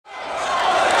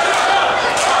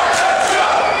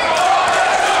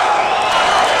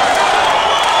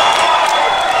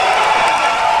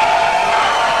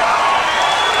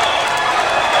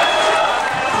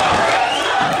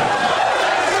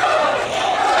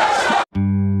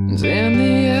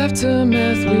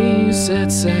aftermath we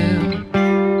set sail.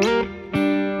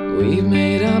 We've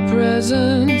made our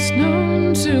presence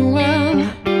known too well.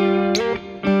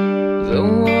 The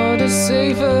water's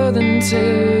safer than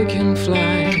taking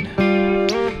flight.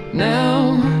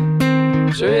 Now,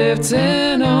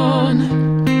 drifting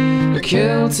on the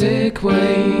Celtic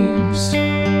waves.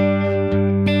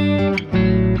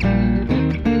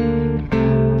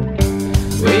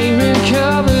 We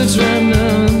recovered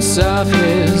remnants of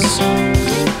his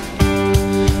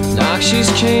noxious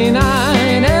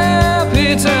canine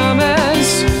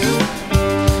epitomes.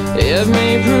 It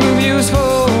may prove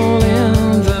useful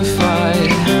in the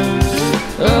fight.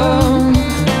 Oh,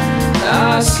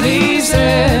 our sleeves,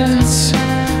 it's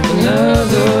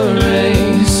another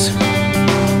race.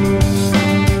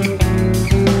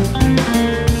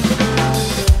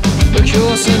 We're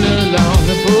coursing along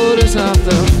the borders of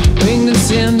the winged and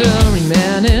cindering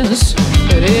menace.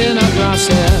 But in our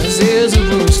crosshairs is a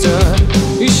rooster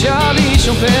who surely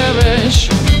shall perish.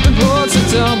 Reports of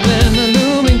Dublin are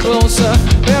looming closer,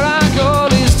 where our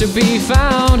goal is to be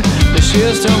found. The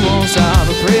sheer stone walls of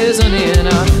a prison in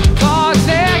a fog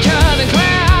thicker than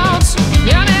clouds,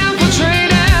 and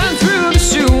infiltrating through the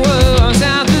sewers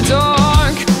at the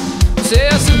dark,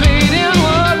 anticipating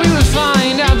what we would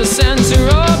find at the center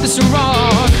of this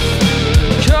rock.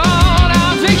 Caught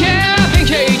up in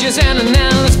cages and an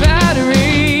endless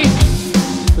battery,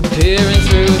 peering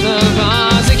through the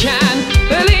bars. I can't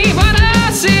believe what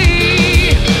I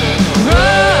see.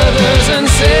 Brothers and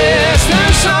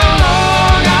sisters, so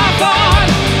long I thought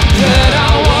that I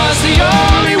was the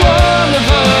only one of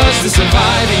us to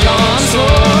survive the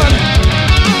onslaught.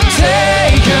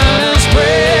 Taken as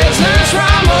prisoners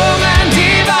from home and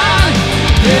divan,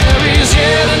 there is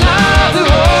yet another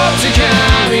hope to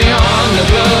carry on the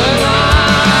bloodline.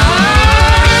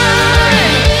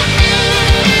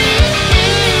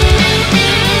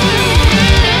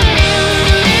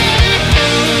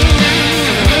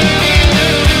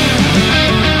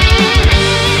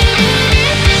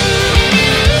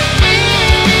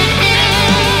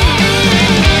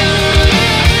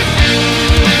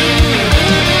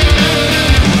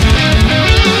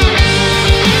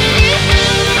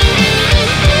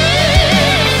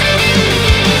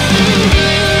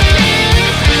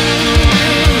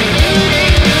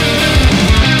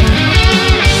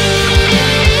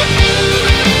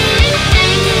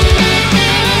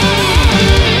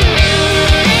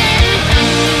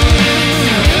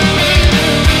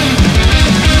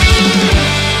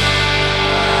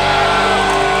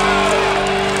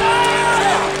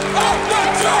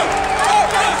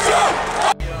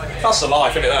 That's the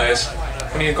life, isn't it, that is?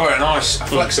 When you've got a nice,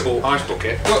 flexible ice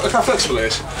bucket. Look how flexible it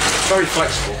is. Very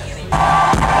flexible.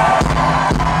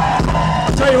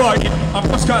 I'll tell you what, I've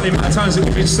lost count of the amount of times that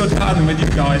we've been stood paddling with you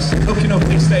guys, looking up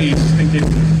on stage, thinking,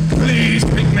 please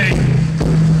pick me.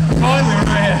 Finally,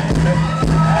 we're here.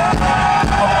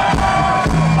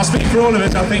 I speak for all of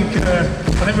us. I think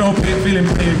we're all feeling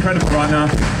pretty incredible right now.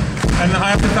 And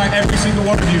I have to thank every single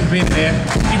one of you for being here,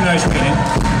 even though it's raining.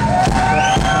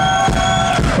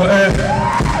 But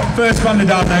first banded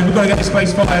down now, we've got to get this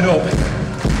place fired up.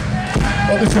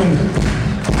 Up the Chung.